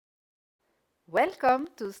Welcome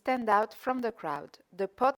to Stand Out from the Crowd, the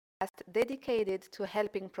podcast dedicated to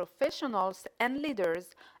helping professionals and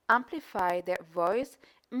leaders amplify their voice,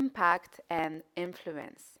 impact, and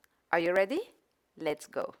influence. Are you ready? Let's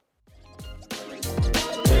go.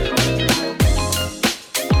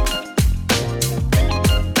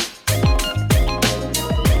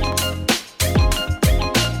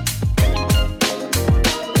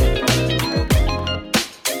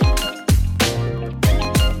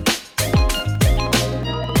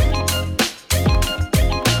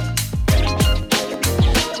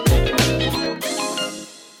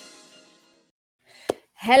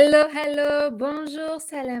 Hello, bonjour,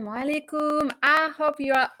 salam alaikum. I hope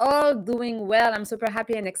you are all doing well. I'm super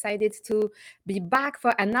happy and excited to be back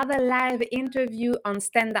for another live interview on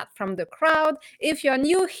Stand Out from the Crowd. If you're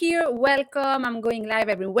new here, welcome. I'm going live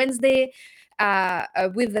every Wednesday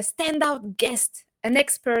with a standout guest, an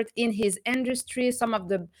expert in his industry, some of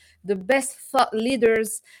the best thought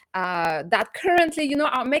leaders that currently,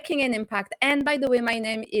 are making an impact. And by the way, my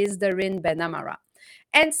name is Darine Benamara.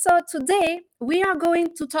 And so today we are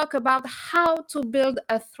going to talk about how to build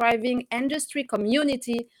a thriving industry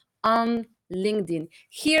community on LinkedIn.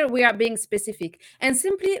 Here we are being specific and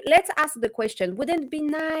simply let's ask the question, wouldn't it be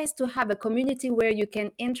nice to have a community where you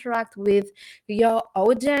can interact with your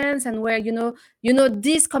audience and where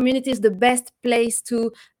this community is the best place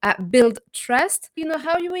to build trust?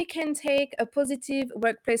 How we can take a positive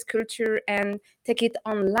workplace culture and take it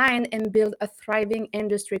online and build a thriving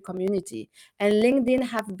industry community. And LinkedIn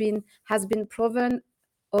has been proven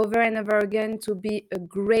over and over again to be a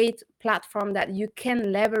great platform that you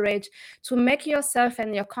can leverage to make yourself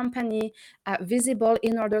and your company visible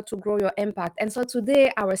in order to grow your impact. And so today,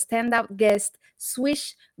 our standout guest,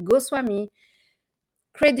 Swish Goswami,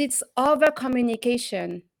 credits over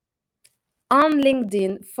communication on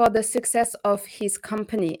LinkedIn for the success of his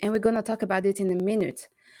company. And we're going to talk about it in a minute.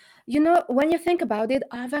 When you think about it,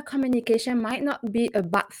 over communication might not be a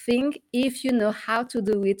bad thing if you know how to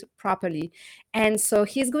do it properly. And so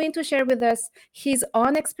he's going to share with us his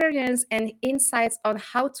own experience and insights on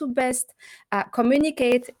how to best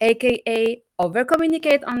communicate, aka over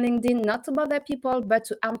communicate on LinkedIn, not to bother people, but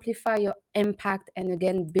to amplify your impact and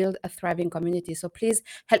again, build a thriving community. So please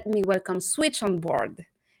help me welcome Switch on board.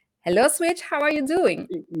 Hello, Switch. How are you doing?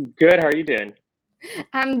 Good. How are you doing?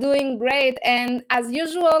 I'm doing great. And as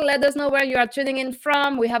usual, let us know where you are tuning in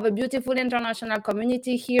from. We have a beautiful international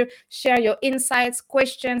community here. Share your insights,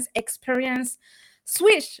 questions, experience.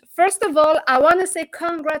 Swish, first of all, I want to say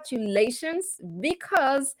congratulations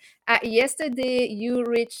because yesterday you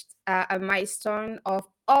reached a milestone of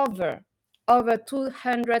over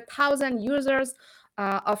 200,000 users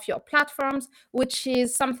of your platforms, which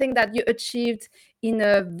is something that you achieved in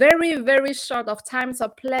a very, very short of time. So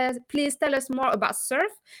please tell us more about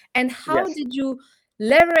Surf and how Yes. did you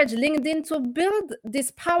leverage LinkedIn to build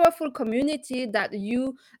this powerful community that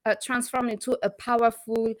you transform into a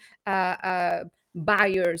powerful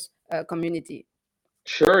buyers community?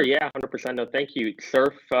 Sure. Yeah. 100%. No, thank you.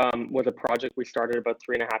 Surf was a project we started about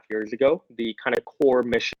 3.5 years ago. The kind of core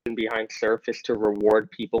mission behind Surf is to reward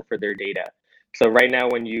people for their data. So right now,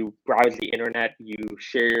 when you browse the internet, you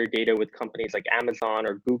share your data with companies like Amazon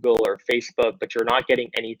or Google or Facebook, but you're not getting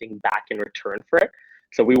anything back in return for it.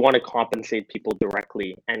 So we want to compensate people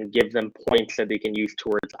directly and give them points that they can use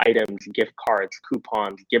towards items, gift cards,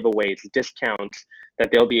 coupons, giveaways, discounts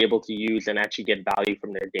that they'll be able to use and actually get value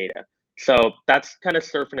from their data. So that's kind of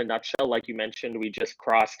Surf in a nutshell. Like you mentioned, we just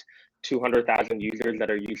crossed 200,000 users that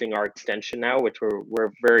are using our extension now, which we're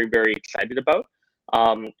very, very excited about.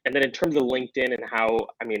 And then in terms of LinkedIn and how,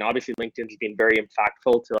 I mean, obviously LinkedIn's been very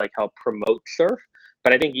impactful to like help promote Surf.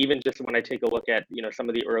 But I think even just when I take a look at, some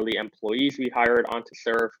of the early employees we hired onto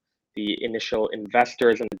Surf, the initial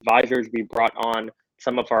investors and advisors we brought on,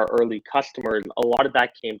 some of our early customers, a lot of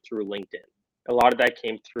that came through LinkedIn. A lot of that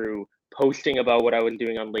came through posting about what I was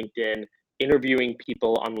doing on LinkedIn, interviewing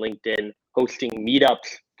people on LinkedIn, hosting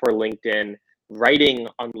meetups for LinkedIn, writing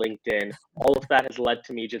on LinkedIn. All of that has led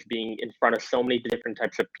to me just being in front of so many different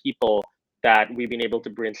types of people that we've been able to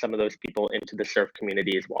bring some of those people into the Surf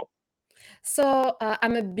community as well. So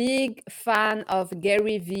I'm a big fan of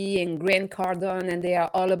Gary Vee and Grant Cardone, and they are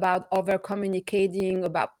all about over communicating,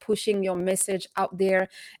 about pushing your message out there.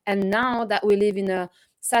 And now that we live in a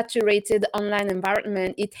saturated online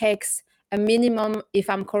environment, it takes a minimum, if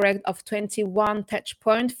I'm correct, of 21 touch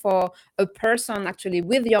point for a person actually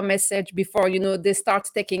with your message before they start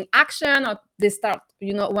taking action or they start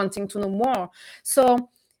wanting to know more. So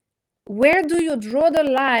where do you draw the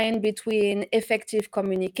line between effective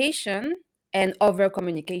communication and over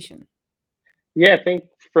communication? Yeah, I think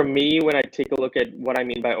for me, when I take a look at what I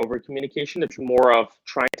mean by over communication, it's more of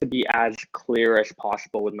trying to be as clear as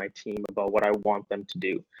possible with my team about what I want them to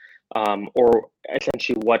do, or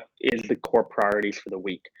essentially what is the core priorities for the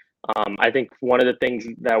week. I think one of the things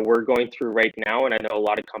that we're going through right now, and I know a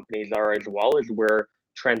lot of companies are as well, is we're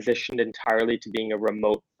transitioned entirely to being a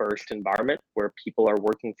remote first environment where people are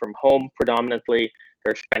working from home predominantly.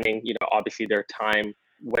 They're spending, obviously their time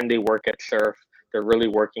when they work at Surf, they're really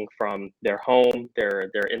working from their home.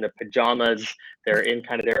 They're in their pajamas. They're in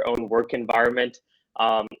kind of their own work environment.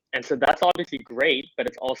 And so that's obviously great, but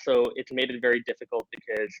it's made it very difficult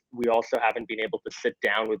because we also haven't been able to sit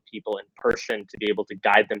down with people in person to be able to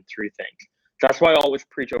guide them through things. So that's why I always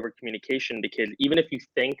preach over communication, because even if you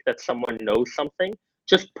think that someone knows something,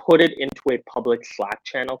 just put it into a public Slack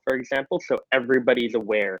channel, for example, so everybody's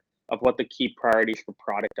aware of what the key priorities for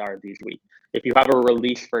product are these weeks. If you have a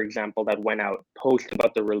release, for example, that went out, post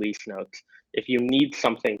about the release notes. If you need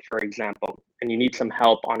something, for example, and you need some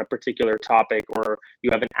help on a particular topic, or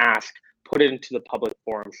you have an ask, put it into the public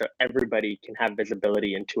forum so everybody can have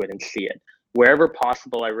visibility into it and see it. Wherever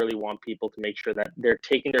possible, I really want people to make sure that they're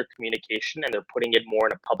taking their communication and they're putting it more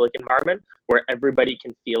in a public environment where everybody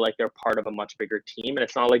can feel like they're part of a much bigger team. And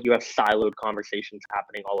it's not like you have siloed conversations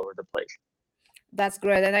happening all over the place. That's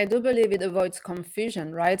great. And I do believe it avoids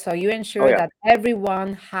confusion, right? So you Oh, ensure yeah. that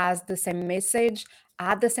everyone has the same message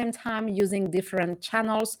at the same time using different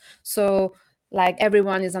channels. So, like,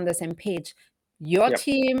 everyone is on the same page. Your Yep.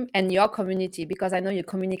 team and your community, because I know you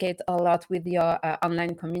communicate a lot with your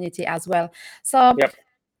online community as well. So, Yep.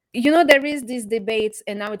 there is this debate,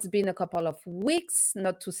 and now it's been a couple of weeks,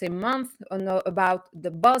 not to say month, about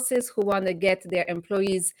the bosses who want to get their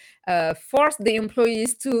employees, force the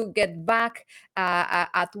employees to get back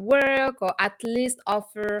at work, or at least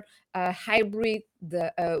offer a hybrid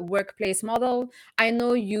workplace model. I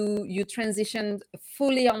know you transitioned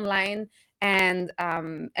fully online, and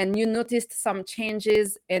you noticed some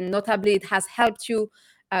changes, and notably it has helped you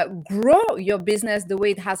grow your business the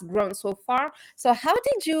way it has grown so far. So how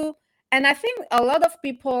did you, and I think a lot of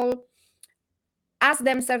people ask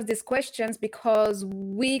themselves these questions because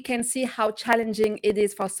we can see how challenging it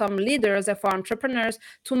is for some leaders and for entrepreneurs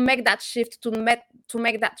to make that shift, to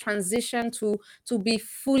make that transition to be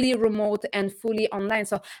fully remote and fully online.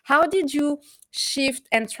 So how did you shift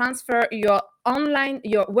and transfer your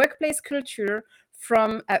workplace culture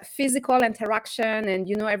from physical interaction and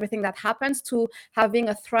everything that happens to having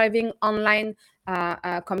a thriving online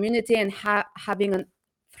community and having a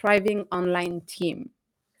thriving online team?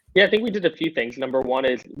 Yeah, I think we did a few things. Number one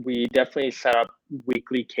is we definitely set up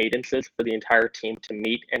weekly cadences for the entire team to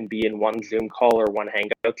meet and be in one Zoom call or one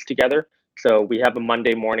Hangouts together. So we have a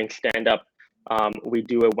Monday morning stand up. We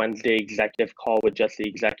do a Wednesday executive call with just the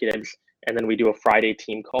executives, and then we do a Friday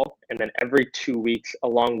team call. And then every 2 weeks,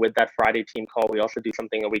 along with that Friday team call, we also do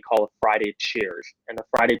something that we call a Friday Cheers. And the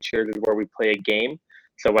Friday Cheers is where we play a game.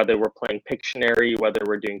 So whether we're playing Pictionary, whether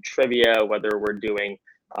we're doing trivia, whether we're doing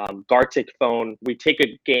Gartic phone. We take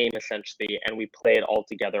a game essentially and we play it all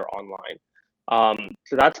together online.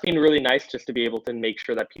 So that's been really nice just to be able to make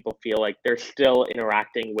sure that people feel like they're still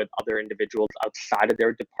interacting with other individuals outside of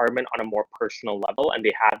their department on a more personal level, and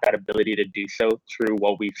they have that ability to do so through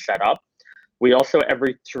what we've set up. We also,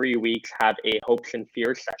 every 3 weeks, have a hopes and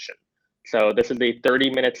fears session. So this is a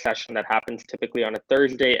 30-minute session that happens typically on a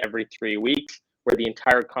Thursday every 3 weeks, where the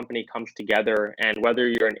entire company comes together. And whether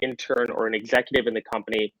you're an intern or an executive in the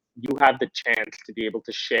company, you have the chance to be able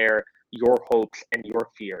to share your hopes and your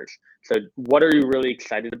fears. So what are you really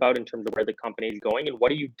excited about in terms of where the company is going, and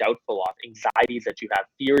what are you doubtful of, anxieties that you have,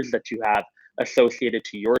 fears that you have associated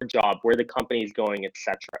to your job, where the company is going,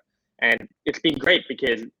 etc. And it's been great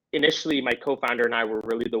because initially my co-founder and I were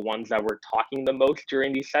really the ones that were talking the most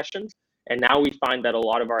during these sessions. And now we find that a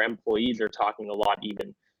lot of our employees are talking a lot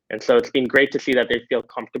even. And so it's been great to see that they feel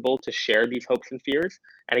comfortable to share these hopes and fears.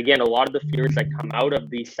 And again, a lot of the fears that come out of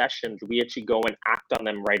these sessions, we actually go and act on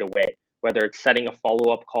them right away, whether it's setting a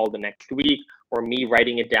follow-up call the next week or me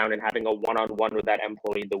writing it down and having a one-on-one with that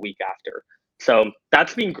employee the week after. So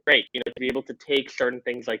that's been great, to be able to take certain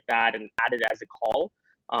things like that and add it as a call,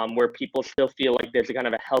 where people still feel like there's a kind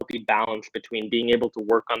of a healthy balance between being able to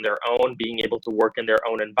work on their own, being able to work in their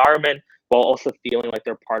own environment, while also feeling like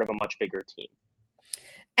they're part of a much bigger team.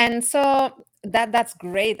 And so that's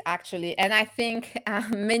great, actually. And I think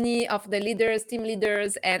many of the leaders, team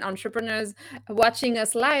leaders, and entrepreneurs watching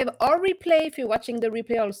us live or replay, if you're watching the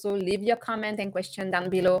replay, also leave your comment and question down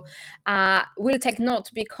below. We'll take note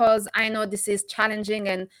because I know this is challenging,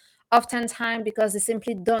 and oftentimes because they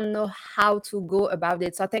simply don't know how to go about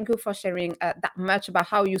it. So thank you for sharing that much about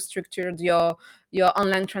how you structured your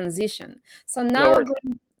online transition. So No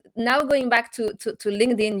worries. now going back to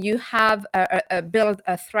LinkedIn, you have built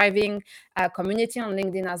a thriving community on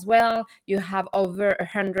LinkedIn as well. You have over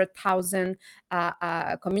 100,000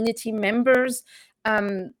 community members.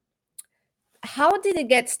 Um, how did it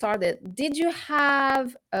get started? Did you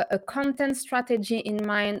have a content strategy in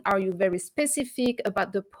mind? Are you very specific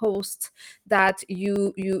about the posts that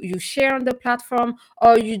you share on the platform,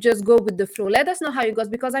 or you just go with the flow? Let us know how it goes,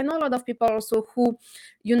 because I know a lot of people also who,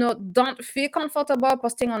 don't feel comfortable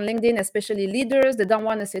posting on LinkedIn, especially leaders. They don't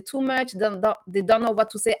want to say too much. They don't know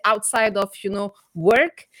what to say outside of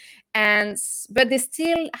work, but they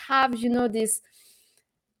still have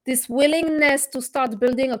this willingness to start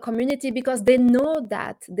building a community because they know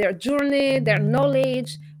that their journey, their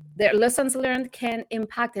knowledge, their lessons learned can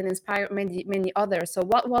impact and inspire many others. So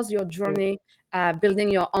what was your journey building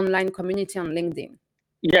your online community on LinkedIn?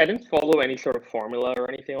 Yeah, I didn't follow any sort of formula or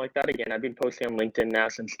anything like that. Again, I've been posting on LinkedIn now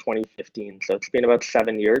since 2015, so it's been about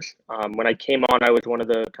 7 years. When I came on, I was one of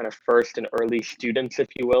the kind of first and early students, if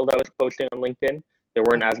you will, that was posting on LinkedIn. There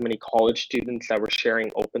weren't as many college students that were sharing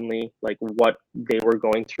openly like what they were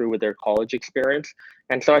going through with their college experience.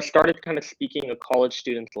 And so I started kind of speaking a college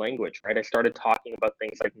student's language, right? I started talking about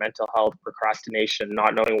things like mental health, procrastination,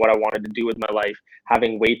 not knowing what I wanted to do with my life,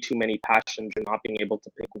 having way too many passions and not being able to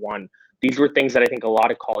pick one. These were things that I think a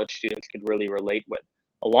lot of college students could really relate with.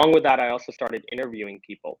 Along with that, I also started interviewing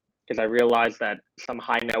people because I realized that some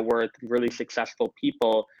high net worth, really successful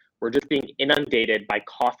people were just being inundated by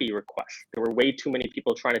coffee requests. There were way too many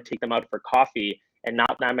people trying to take them out for coffee and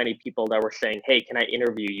not that many people that were saying, hey, can I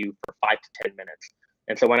interview you for 5 to 10 minutes?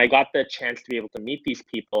 And so when I got the chance to be able to meet these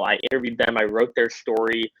people, I interviewed them, I wrote their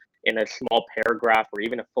story in a small paragraph or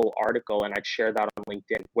even a full article, and I'd share that on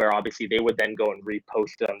LinkedIn, where obviously they would then go and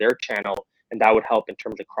repost it on their channel, and that would help in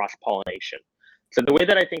terms of cross-pollination. So the way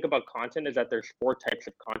that I think about content is that there's 4 types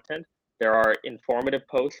of content. There are informative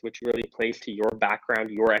posts, which really plays to your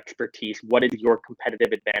background, your expertise. What is your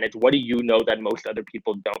competitive advantage? What do you know that most other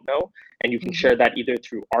people don't know? And you can share that either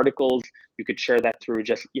through articles, you could share that through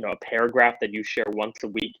just a paragraph that you share once a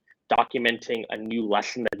week, documenting a new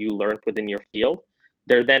lesson that you learned within your field.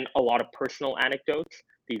 There are then a lot of personal anecdotes.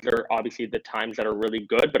 These are obviously the times that are really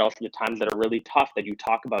good, but also the times that are really tough that you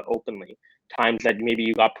talk about openly. Times that maybe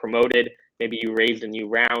you got promoted, maybe you raised a new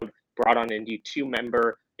round, brought on a new team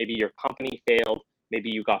member, maybe your company failed, maybe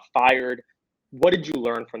you got fired. What did you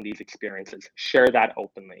learn from these experiences? Share that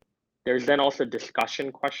openly. There's then also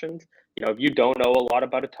discussion questions. If you don't know a lot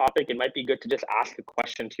about a topic, it might be good to just ask a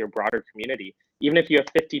question to your broader community. Even if you have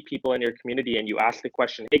 50 people in your community and you ask the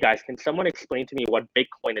question, hey guys, can someone explain to me what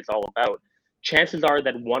Bitcoin is all about? Chances are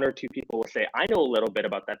that 1 or 2 people will say, I know a little bit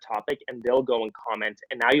about that topic, and they'll go and comment.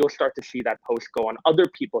 And now you'll start to see that post go on other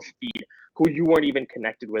people's feed who you weren't even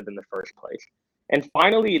connected with in the first place. And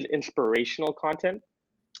finally, is inspirational content.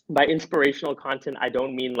 By inspirational content, I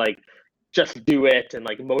don't mean like just do it and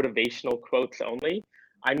like motivational quotes only.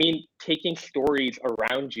 I mean taking stories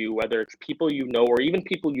around you, whether it's people you know or even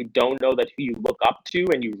people you don't know that who you look up to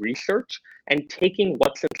and you research, and taking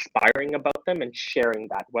what's inspiring about them and sharing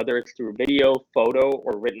that, whether it's through video, photo,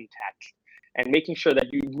 or written text, and making sure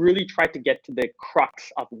that you really try to get to the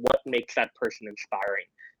crux of what makes that person inspiring.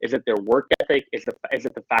 Is it their work ethic? Is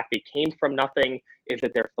it the fact they came from nothing? Is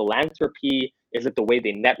it their philanthropy? Is it the way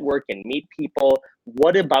they network and meet people?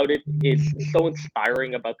 What about it is so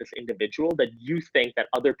inspiring about this individual that you think that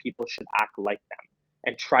other people should act like them,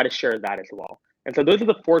 and try to share that as well? And so those are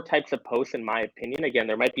the 4 types of posts, in my opinion. Again,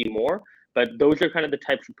 there might be more, but those are kind of the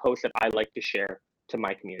types of posts that I like to share to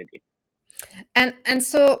my community. And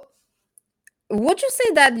so would you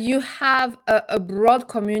say that you have a broad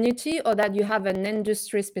community, or that you have an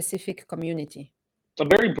industry specific community? A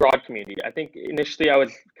very broad community. I think initially I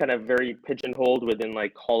was kind of very pigeonholed within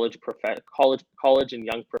like college and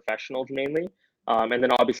young professionals mainly. And then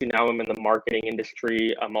obviously now I'm in the marketing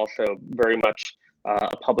industry. I'm also very much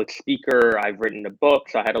a public speaker. I've written a book,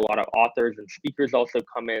 so I had a lot of authors and speakers also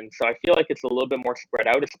come in. So I feel like it's a little bit more spread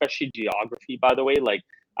out, especially geography, by the way. Like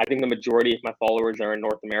I think the majority of my followers are in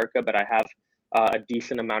North America, but I have a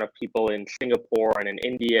decent amount of people in Singapore and in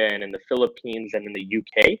India and in the Philippines and in the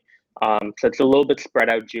UK. So it's a little bit spread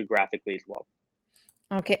out geographically as well.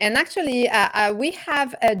 Okay, and actually, we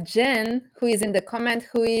have Jen who is in the comment,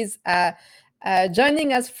 who is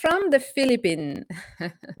joining us from the Philippines.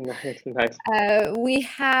 Nice. We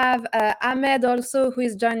have Ahmed also, who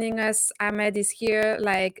is joining us. Ahmed is here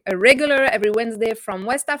like a regular every Wednesday from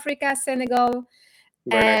West Africa, Senegal.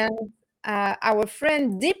 Very nice. And our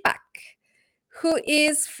friend Deepak, who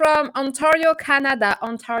is from Ontario, Canada.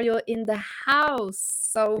 Ontario in the house.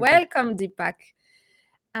 So welcome, Deepak.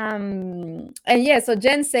 And yeah, so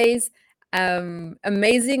Jen says,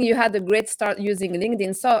 amazing. You had a great start using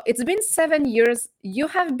LinkedIn. So it's been 7 years. You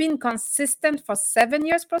have been consistent for 7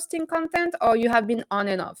 years posting content, or you have been on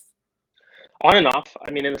and off? On and off.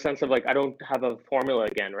 I mean, in the sense of like, I don't have a formula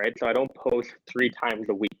again, right? So I don't post 3 times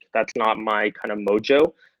a week. That's not my kind of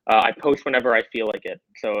mojo. I post whenever I feel like it.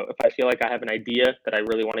 So if I feel like I have an idea that I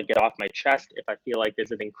really want to get off my chest, if I feel like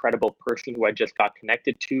there's an incredible person who I just got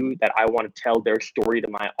connected to that I want to tell their story to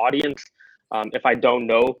my audience, if I don't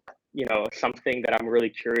know, something that I'm really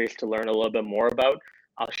curious to learn a little bit more about,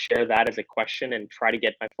 I'll share that as a question and try to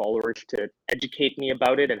get my followers to educate me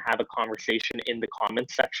about it and have a conversation in the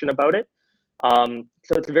comments section about it.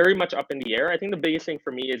 So it's very much up in the air. I think the biggest thing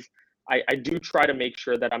for me is I do try to make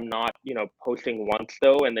sure that I'm not, posting once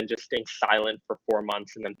though, and then just staying silent for 4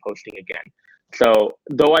 months and then posting again. So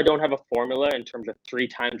though I don't have a formula in terms of 3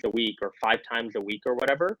 times a week or 5 times a week or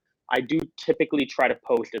whatever, I do typically try to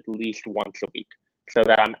post at least once a week so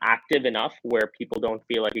that I'm active enough where people don't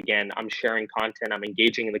feel like, again, I'm sharing content, I'm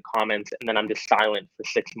engaging in the comments, and then I'm just silent for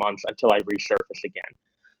 6 months until I resurface again.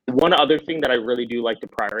 One other thing that I really do like to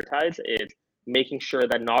prioritize is making sure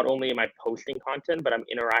that not only am I posting content, but I'm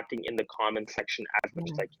interacting in the comment section as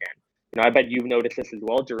much as I can. I bet you've noticed this as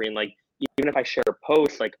well, Darine. Like, even if I share a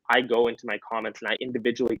post, like I go into my comments and I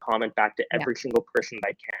individually comment back to Yeah. every single person that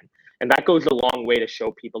I can. And that goes a long way to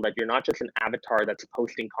show people that you're not just an avatar that's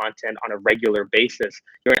posting content on a regular basis.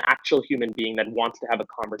 You're an actual human being that wants to have a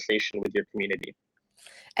conversation with your community.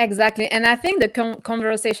 Exactly. And I think the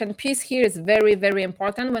conversation piece here is very, very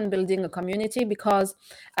important when building a community because,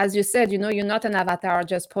 as you said, you're not an avatar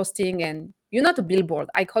just posting and you're not a billboard.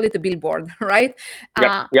 I call it a billboard, right?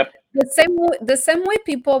 Yep, Uh, yep, the same way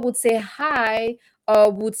people would say hi or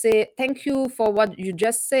would say thank you for what you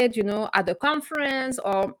just said, at a conference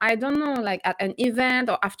or I don't know, like at an event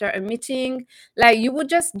or after a meeting, like you would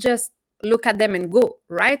just look at them and go,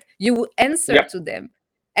 right? You would answer yep, to them.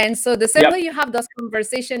 And so the same yep, way you have those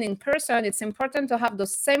conversation in person, it's important to have the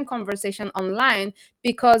same conversation online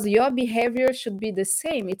because your behavior should be the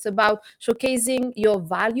same. It's about showcasing your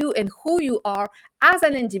value and who you are as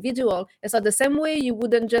an individual. And so the same way you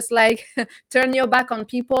wouldn't just like turn your back on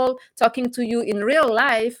people talking to you in real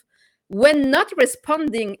life when not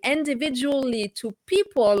responding individually to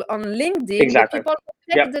people on LinkedIn, the exactly. people who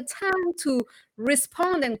Yep, take the time to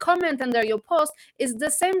respond and comment under your post is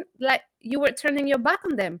the same like you were turning your back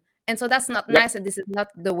on them. And so that's not yep. nice, and this is not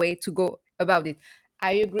the way to go about it.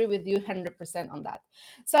 I agree with you 100% on that.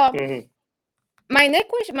 So Hmm. my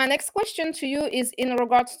next question to you is in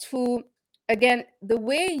regards to, again, the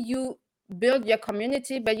way you build your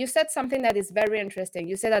community. But you said something that is very interesting.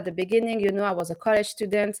 You said at the beginning, I was a college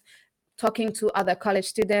student talking to other college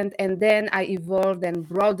students, and then I evolved and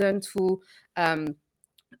broadened to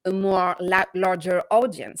a more larger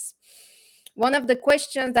audience. One of the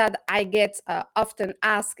questions that I get often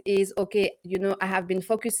asked is, okay, I have been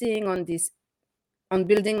focusing on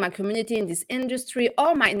building my community in this industry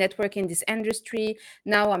or my network in this industry.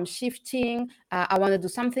 Now I'm shifting. I want to do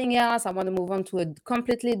something else. I want to move on to a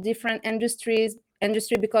completely different industry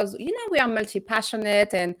because we are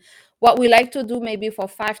multi-passionate, and what we like to do maybe for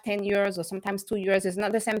 5, 10 years or sometimes 2 years is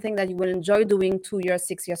not the same thing that you will enjoy doing 2 years,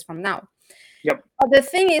 6 years from now. Yep, But the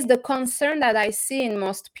thing is, the concern that I see in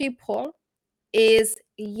most people is,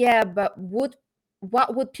 yeah, but what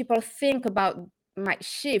would people think about my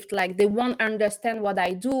shift? Like they won't understand what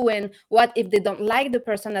I do, and what if they don't like the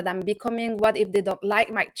person that I'm becoming? What if they don't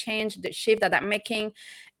like my change, the shift that I'm making?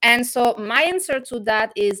 And so my answer to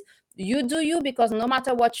that is, you do you, because no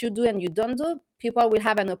matter what you do and you don't do, people will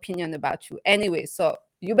have an opinion about you anyway. So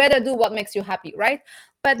you better do what makes you happy, right?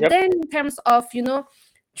 But yep, then in terms of,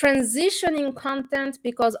 transitioning content,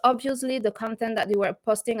 because obviously the content that you were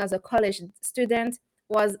posting as a college student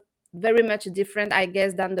was very much different, I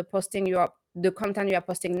guess, than the content you are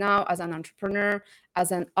posting now as an entrepreneur,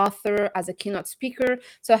 as an author, as a keynote speaker.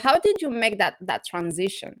 So how did you make that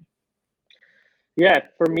transition? Yeah,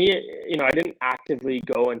 for me, I didn't actively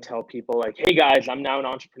go and tell people like, "Hey guys, I'm now an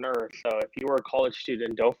entrepreneur. So if you were a college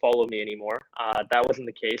student, don't follow me anymore." That wasn't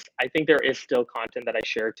the case. I think there is still content that I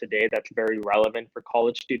share today that's very relevant for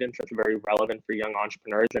college students. That's very relevant for young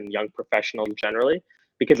entrepreneurs and young professionals generally,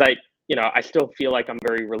 because I still feel like I'm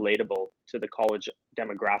very relatable to the college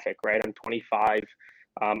demographic. Right? I'm 25.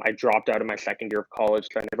 I dropped out of my second year of college,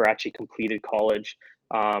 so I never actually completed college.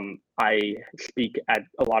 I speak at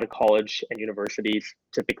a lot of college and universities,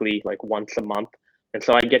 typically like once a month. And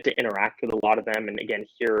so I get to interact with a lot of them and again,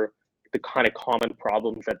 hear the kind of common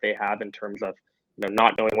problems that they have in terms of,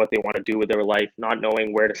 not knowing what they want to do with their life, not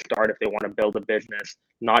knowing where to start if they want to build a business,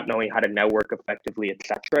 not knowing how to network effectively,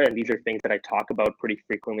 etc. And these are things that I talk about pretty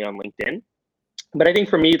frequently on LinkedIn. But I think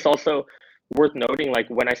for me, it's also worth noting, like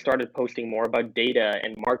when I started posting more about data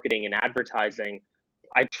and marketing and advertising,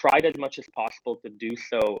 I tried as much as possible to do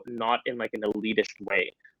so not in like an elitist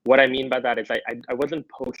way. What I mean by that is I wasn't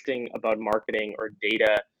posting about marketing or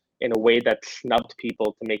data in a way that snubbed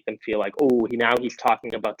people to make them feel like, oh, now he's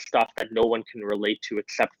talking about stuff that no one can relate to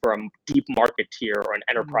except for a deep marketeer or an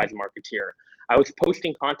enterprise marketeer. I was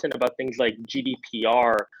posting content about things like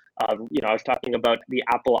GDPR. I was talking about the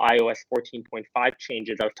Apple iOS 14.5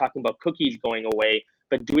 changes. I was talking about cookies going away,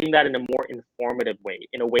 but doing that in a more informative way,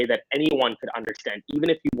 in a way that anyone could understand.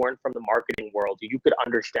 Even if you weren't from the marketing world, you could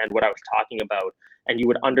understand what I was talking about, and you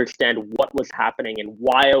would understand what was happening and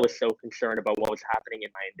why I was so concerned about what was happening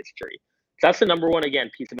in my industry. So that's the number one,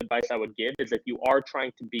 again, piece of advice I would give is if you are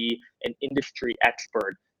trying to be an industry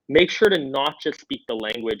expert, make sure to not just speak the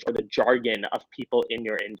language or the jargon of people in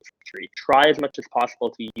your industry. Try as much as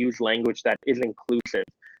possible to use language that is inclusive,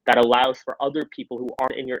 that allows for other people who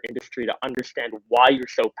aren't in your industry to understand why you're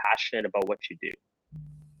so passionate about what you do.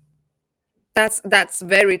 That's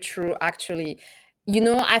very true, actually.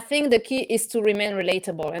 I think the key is to remain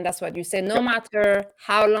relatable, and that's what you say. No Yep. matter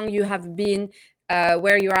how long you have been,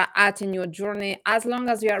 where you are at in your journey, as long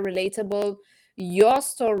as you are relatable, your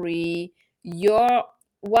story, your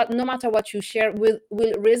what, no matter what you share, will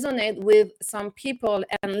resonate with some people.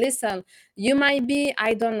 And listen, you might be,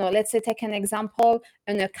 I don't know, let's say take an example,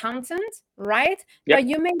 an accountant, right? Yep. But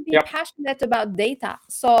you may be Yep. passionate about data.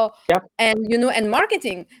 So Yep. and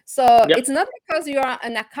marketing. So Yep. it's not because you are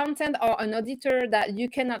an accountant or an auditor that you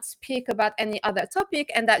cannot speak about any other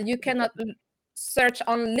topic, and that you cannot search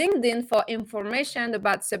on LinkedIn for information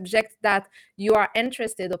about subjects that you are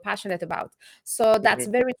interested or passionate about. So that's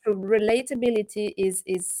very true. Relatability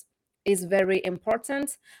is very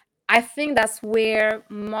important. I think that's where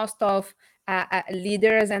most of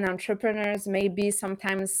leaders and entrepreneurs maybe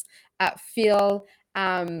sometimes feel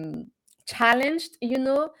challenged.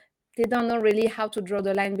 They don't know really how to draw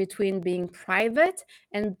the line between being private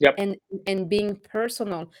and Yep. and being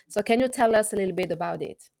personal. So can you tell us a little bit about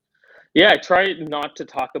it? Yeah, I try not to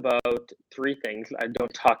talk about three things. I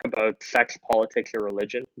don't talk about sex, politics, or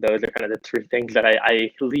religion. Those are kind of the three things that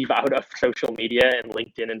I leave out of social media and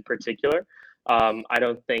LinkedIn in particular. I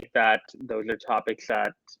don't think that those are topics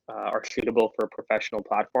that are suitable for a professional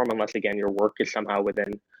platform unless, again, your work is somehow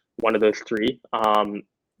within one of those three.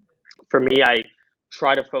 For me, I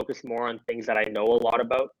try to focus more on things that I know a lot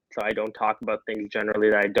about. So I don't talk about things generally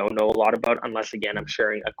that I don't know a lot about, unless, again, I'm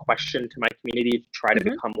sharing a question to my community to try to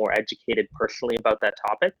become more educated personally about that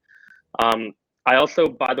topic. I also,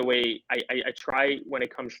 by the way, I try when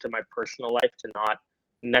it comes to my personal life to not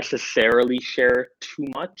necessarily share too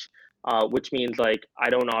much, which means like I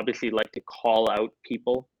don't obviously like to call out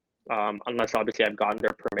people unless obviously I've gotten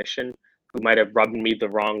their permission, who might have rubbed me the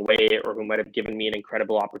wrong way, or who might have given me an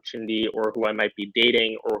incredible opportunity, or who I might be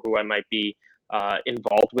dating, or who I might be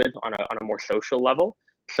involved with on a more social level.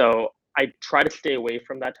 So I try to stay away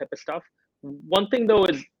from that type of stuff. One thing though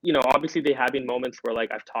is, obviously they have been moments where like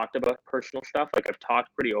I've talked about personal stuff. Like I've talked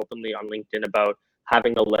pretty openly on LinkedIn about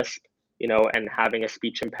having a lisp, and having a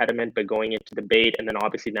speech impediment, but going into debate, and then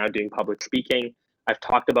obviously now doing public speaking. I've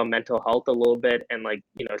talked about mental health a little bit, and like,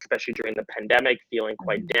 especially during the pandemic, feeling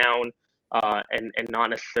quite down, and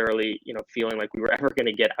not necessarily, feeling like we were ever going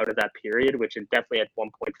to get out of that period, which it definitely at one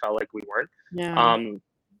point felt like we weren't. Yeah.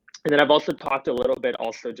 And then I've also talked a little bit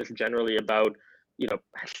also just generally about,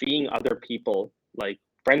 seeing other people, like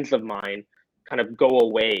friends of mine, kind of go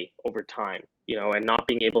away over time, and not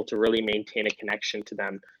being able to really maintain a connection to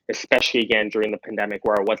them, especially again during the pandemic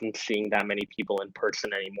where I wasn't seeing that many people in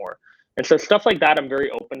person anymore. And so stuff like that, I'm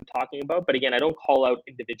very open talking about. But again, I don't call out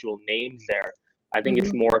individual names there. I think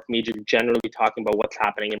it's more of me just generally talking about what's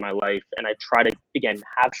happening in my life. And I try to, again,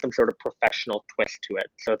 have some sort of professional twist to it.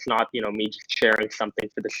 So it's not, me just sharing something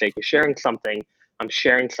for the sake of sharing something. I'm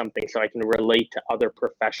sharing something so I can relate to other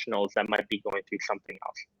professionals that might be going through something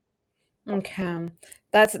else. Okay,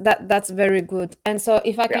 that's very good. And so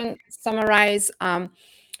if I Yeah. can summarize,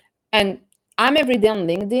 and I'm every day on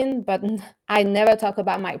LinkedIn, but I never talk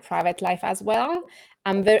about my private life as well.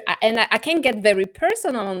 I can get very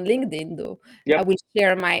personal on LinkedIn though. I Yep. will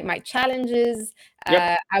share my challenges.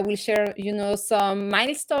 Yep. I will share, some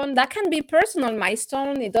milestone that can be personal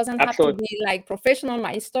milestone. It doesn't have to Absolutely. be like professional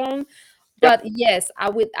milestone. Yep. But yes,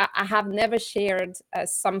 I have never shared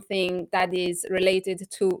something that is related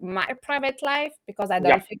to my private life because I don't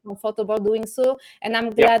Yep. feel comfortable doing so. And I'm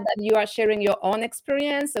Yep. glad that you are sharing your own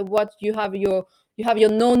experience, what you have your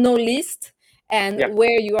no list, and Yep.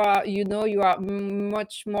 where you are, you are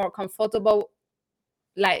much more comfortable,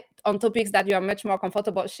 like on topics that you are much more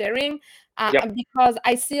comfortable sharing, Yep. because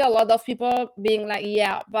I see a lot of people being like,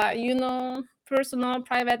 yeah, but personal,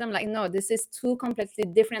 private. I'm like, no, this is two completely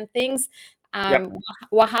different things. Yep.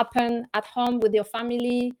 What happened at home with your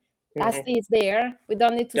family, that Hmm. stays there. We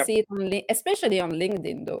don't need to Yep. see it especially on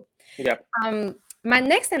LinkedIn though. Yep. My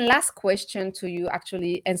next and last question to you,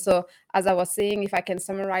 actually, and so as I was saying, if I can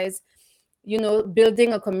summarize,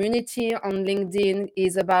 building a community on LinkedIn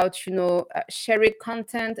is about, sharing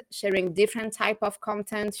content, sharing different type of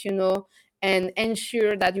content, and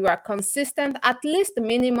ensure that you are consistent, at least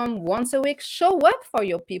minimum once a week. Show up for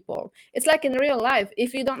your people. It's like in real life.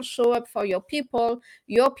 If you don't show up for your people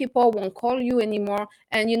won't call you anymore,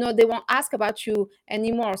 and they won't ask about you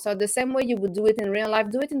anymore. So the same way you would do it in real life,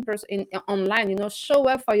 do it in person, online. Show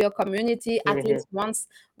up for your community at Hmm. least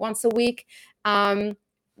once a week.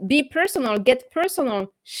 Be personal, get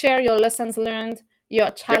personal, share your lessons learned, your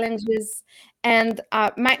Yep. challenges. And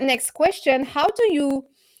my next question: how do you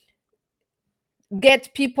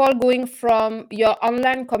get people going from your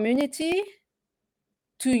online community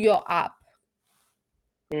to your app?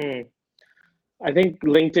 Mm. I think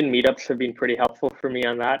LinkedIn meetups have been pretty helpful for me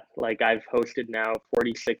on that. Like I've hosted now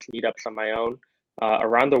 46 meetups on my own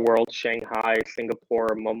around the world: Shanghai, Singapore,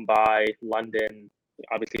 Mumbai, London,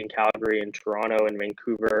 obviously in Calgary and Toronto and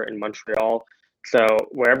Vancouver and Montreal. So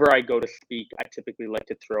wherever I go to speak, I typically like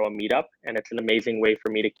to throw a meetup, and it's an amazing way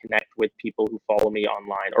for me to connect with people who follow me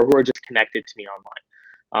online or who are just connected to me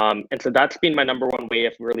online. And so that's been my number one way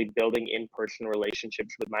of really building in-person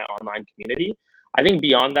relationships with my online community. I think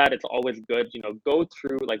beyond that, it's always good, go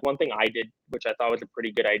through, like, one thing I did, which I thought was a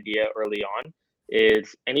pretty good idea early on,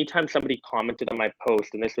 is anytime somebody commented on my post,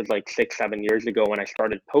 and this was like 6, 7 years ago when I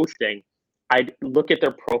started posting, I'd look at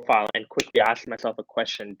their profile and quickly ask myself a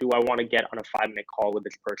question: do I want to get on a 5-minute call with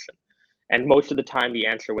this person? And most of the time, the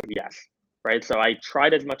answer was yes. Right. So I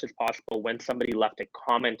tried as much as possible when somebody left a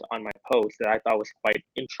comment on my post that I thought was quite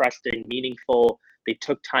interesting, meaningful. They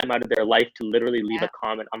took time out of their life to literally leave Yeah, a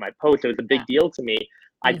comment on my post. It was a yeah. big deal to me.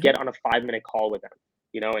 I'd Mhm. get on a 5-minute call with them,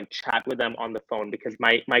 and chat with them on the phone, because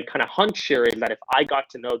my kind of hunch here is that if I got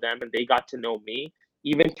to know them and they got to know me,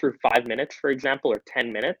 even through 5 minutes, for example, or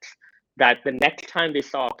 10 minutes, that the next time they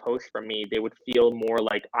saw a post from me, they would feel more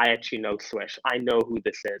like, I actually know Swish. I know who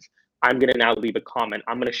this is. I'm going to now leave a comment.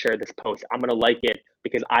 I'm going to share this post. I'm going to like it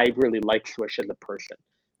because I really like Swish as a person.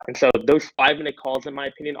 And so those 5-minute calls, in my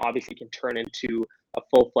opinion, obviously can turn into a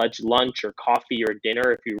full-fledged lunch or coffee or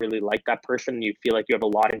dinner if you really like that person and you feel like you have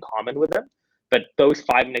a lot in common with them. But those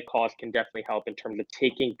 5-minute calls can definitely help in terms of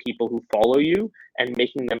taking people who follow you and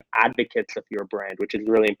making them advocates of your brand, which is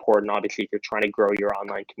really important, obviously, if you're trying to grow your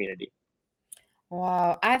online community.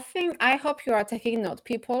 Wow, I hope you are taking note,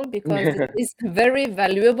 people, because this is very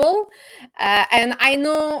valuable. And I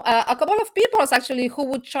know a couple of people actually who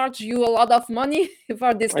would charge you a lot of money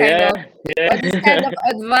for this kind Yeah, of yeah,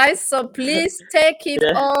 advice. So please take it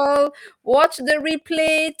yeah. all, watch the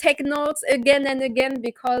replay, take notes again and again,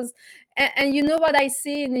 because and you know what I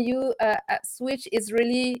see in you, Switch, is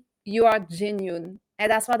really you are genuine. And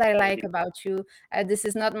that's what I Thank like you. about you. This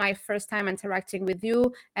is not my first time interacting with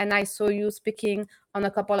you, and I saw you speaking on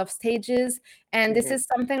a couple of stages, and this Hmm. is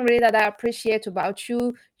something really that I appreciate about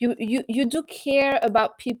you. You do care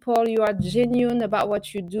about people. You are genuine about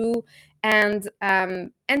what you do, and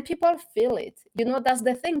people feel it. That's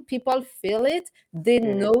the thing. People feel it. They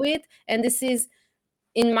Hmm. know it, and this is,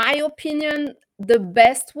 in my opinion, the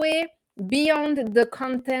best way, beyond the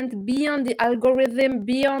content, beyond the algorithm,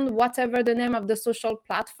 beyond whatever the name of the social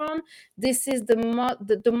platform. This is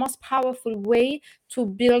the most powerful way to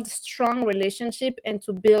build strong relationship and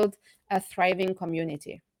to build a thriving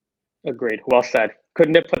community. Agreed. Well said.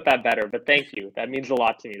 Couldn't have put that better, but thank you. That means a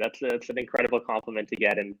lot to me. That's an incredible compliment to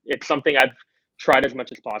get, and it's something I've tried as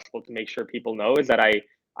much as possible to make sure people know, is that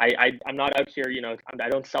I'm not out here. I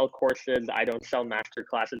don't sell courses. I don't sell master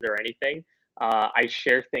classes or anything. I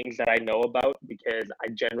share things that I know about because I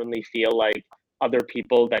genuinely feel like other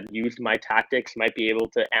people that use my tactics might be able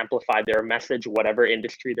to amplify their message, whatever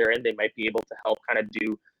industry they're in. They might be able to help kind of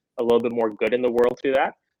do a little bit more good in the world through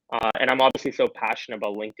that. And I'm obviously so passionate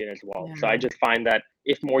about LinkedIn as well. So I Yeah. just find that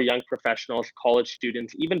if more young professionals, college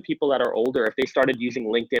students, even people that are older, if they started using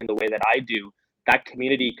LinkedIn the way that I do, that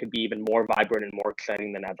community could be even more vibrant and more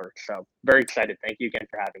exciting than ever. So very excited. Thank you again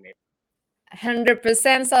for having me.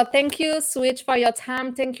 100%. So thank you, Switch, for your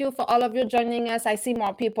time. Thank you for all of you joining us. I see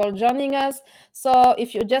more people joining us. So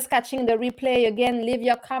if you're just catching the replay, again, leave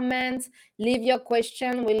your comments, leave your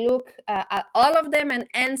question. We look at all of them and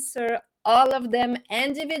answer all of them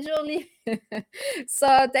individually.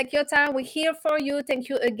 So take your time. We're here for you. Thank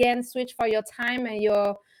you again, Switch, for your time and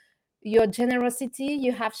your generosity.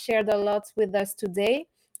 You have shared a lot with us today.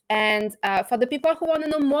 And for the people who want to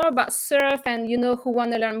know more about surf and who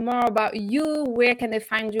want to learn more about you, where can they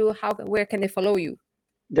find you? Where can they follow you?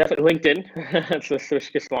 Definitely LinkedIn. So Swish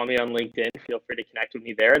Goswami on LinkedIn. Feel free to connect with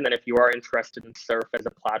me there. And then if you are interested in Surf as a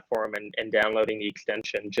platform and downloading the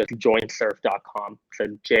extension, just joinsurf.com. So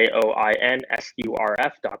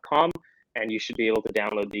joinsurf.com. And you should be able to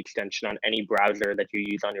download the extension on any browser that you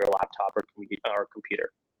use on your laptop or computer.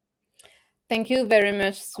 Thank you very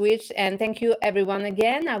much, Switch. And thank you, everyone,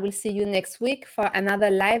 again. I will see you next week for another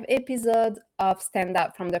live episode of Stand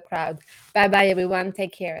Out from the Crowd. Bye-bye, everyone.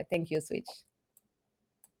 Take care. Thank you, Switch.